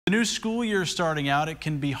The new school year starting out, it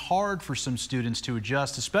can be hard for some students to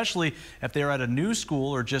adjust, especially if they're at a new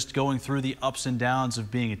school or just going through the ups and downs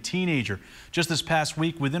of being a teenager. Just this past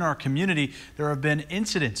week within our community, there have been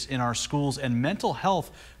incidents in our schools, and mental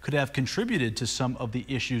health could have contributed to some of the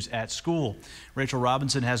issues at school. Rachel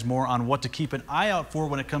Robinson has more on what to keep an eye out for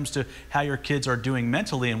when it comes to how your kids are doing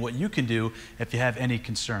mentally and what you can do if you have any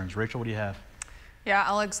concerns. Rachel, what do you have? Yeah,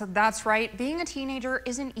 Alex, that's right. Being a teenager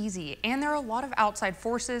isn't easy, and there are a lot of outside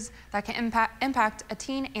forces that can impact a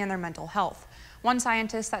teen and their mental health. One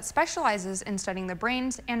scientist that specializes in studying the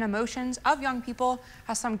brains and emotions of young people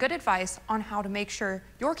has some good advice on how to make sure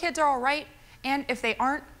your kids are all right, and if they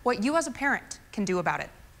aren't, what you as a parent can do about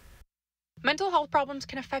it. Mental health problems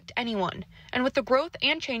can affect anyone, and with the growth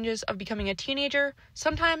and changes of becoming a teenager,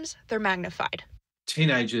 sometimes they're magnified.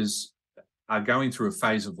 Teenagers are going through a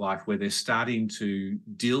phase of life where they're starting to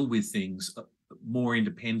deal with things more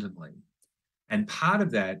independently. And part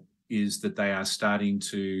of that is that they are starting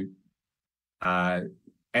to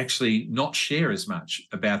actually not share as much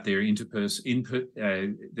about their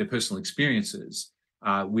their personal experiences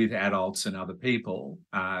with adults and other people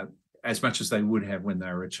as much as they would have when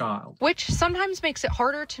they were a child. Which sometimes makes it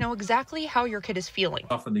harder to know exactly how your kid is feeling.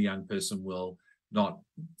 Often the young person will not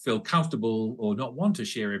feel comfortable or not want to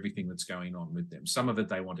share everything that's going on with them. Some of it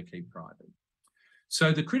they want to keep private.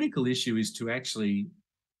 So the critical issue is to actually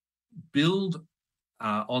build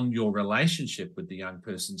on your relationship with the young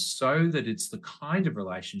person so that it's the kind of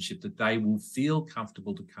relationship that they will feel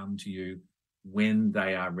comfortable to come to you when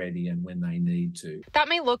they are ready and when they need to. That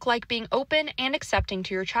may look like being open and accepting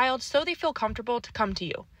to your child so they feel comfortable to come to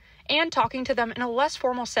you, and talking to them in a less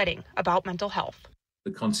formal setting about mental health. The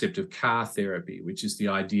concept of car therapy, which is the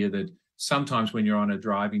idea that sometimes when you're on a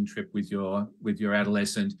driving trip with your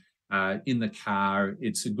adolescent in the car,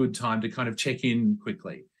 it's a good time to kind of check in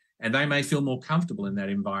quickly, and they may feel more comfortable in that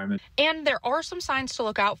environment. And there are some signs to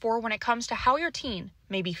look out for when it comes to how your teen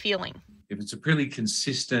may be feeling. If it's a pretty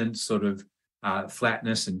consistent sort of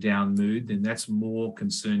flatness and down mood, then that's more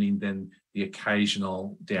concerning than the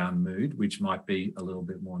occasional down mood, which might be a little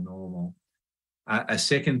bit more normal. A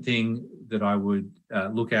second thing that I would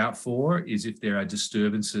look out for is if there are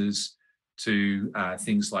disturbances to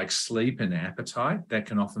things like sleep and appetite. That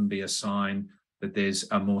can often be a sign that there's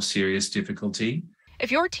a more serious difficulty.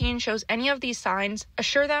 If your teen shows any of these signs,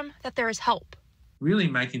 assure them that there is help. Really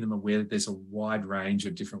making them aware that there's a wide range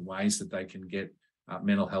of different ways that they can get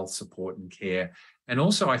mental health support and care. And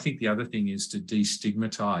also, I think the other thing is to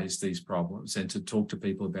destigmatize these problems and to talk to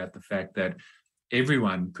people about the fact that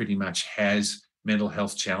everyone pretty much has mental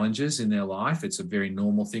health challenges in their life. It's a very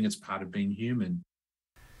normal thing. It's part of being human.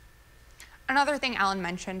 Another thing Alan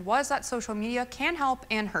mentioned was that social media can help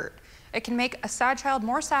and hurt. It can make a sad child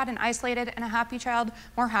more sad and isolated, and a happy child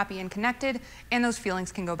more happy and connected, and those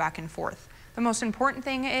feelings can go back and forth. The most important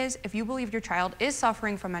thing is, if you believe your child is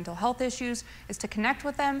suffering from mental health issues, is to connect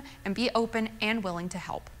with them and be open and willing to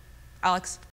help. Alex?